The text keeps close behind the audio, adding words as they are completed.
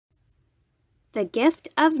The gift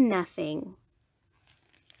of nothing.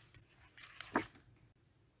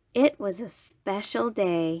 It was a special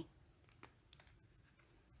day,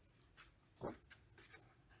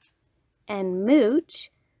 and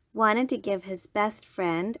Mooch wanted to give his best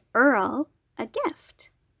friend, Earl, a gift.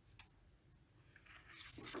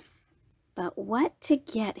 But what to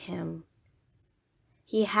get him?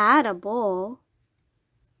 He had a bowl.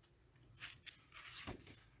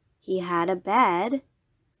 He had a bed.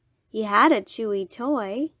 He had a chewy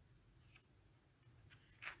toy.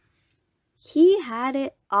 He had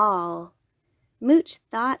it all. Mooch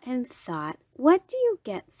thought and thought, what do you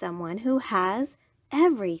get someone who has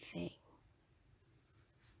everything?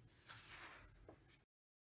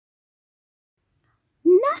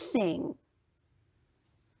 Nothing.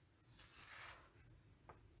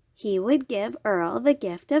 He would give Earl the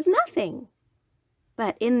gift of nothing.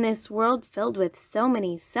 But in this world filled with so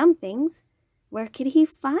many somethings, where could he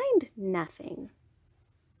find nothing?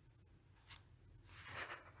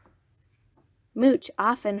 Mooch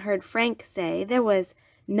often heard Frank say there was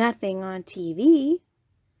nothing on TV,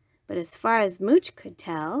 but as far as Mooch could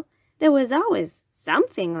tell, there was always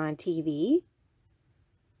something on TV.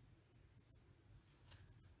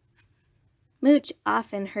 Mooch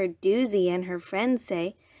often heard Doozy and her friends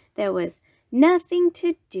say there was nothing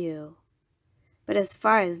to do, but as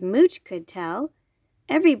far as Mooch could tell,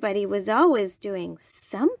 everybody was always doing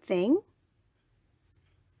something.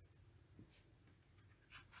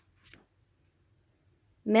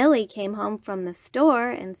 Millie came home from the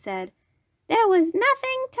store and said, there was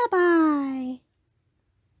nothing to buy.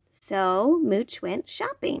 So Mooch went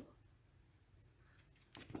shopping.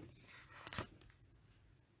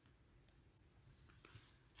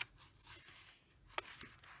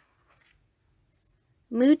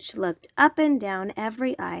 Mooch looked up and down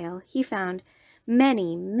every aisle. He found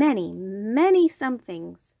many, many, many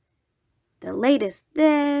somethings. The latest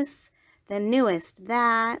this, the newest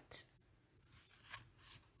that.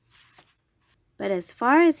 But as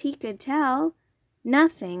far as he could tell,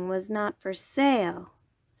 nothing was not for sale.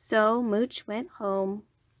 So Mooch went home.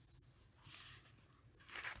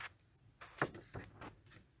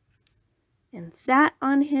 And sat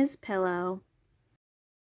on his pillow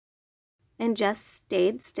and just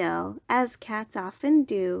stayed still, as cats often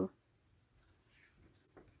do.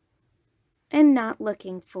 And not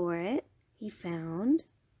looking for it, he found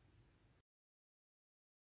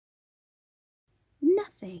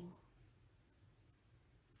nothing.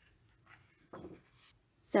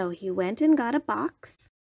 So he went and got a box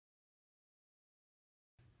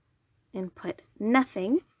and put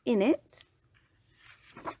nothing in it.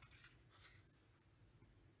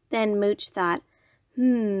 Then Mooch thought,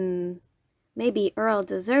 maybe Earl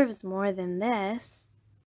deserves more than this.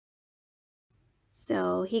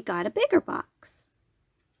 So he got a bigger box.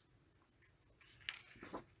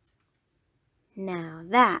 Now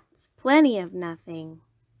that's plenty of nothing.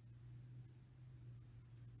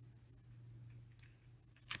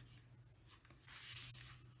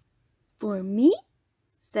 For me?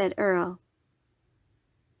 Said Earl.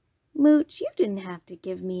 Mooch, you didn't have to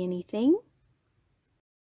give me anything.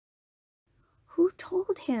 Who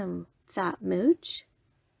told him? Thought Mooch.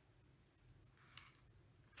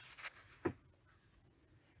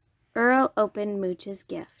 Earl opened Mooch's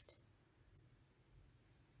gift.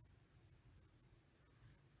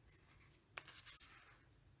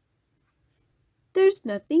 There's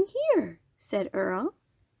nothing here, said Earl.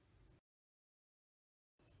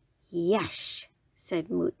 Yesh, said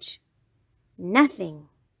Mooch. Nothing.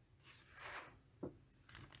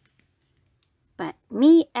 But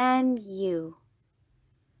me and you.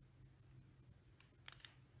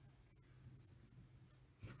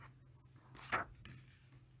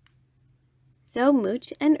 So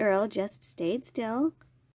Mooch and Earl just stayed still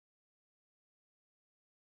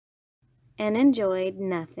and enjoyed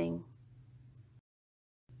nothing.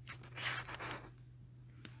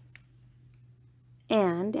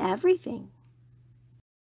 And everything.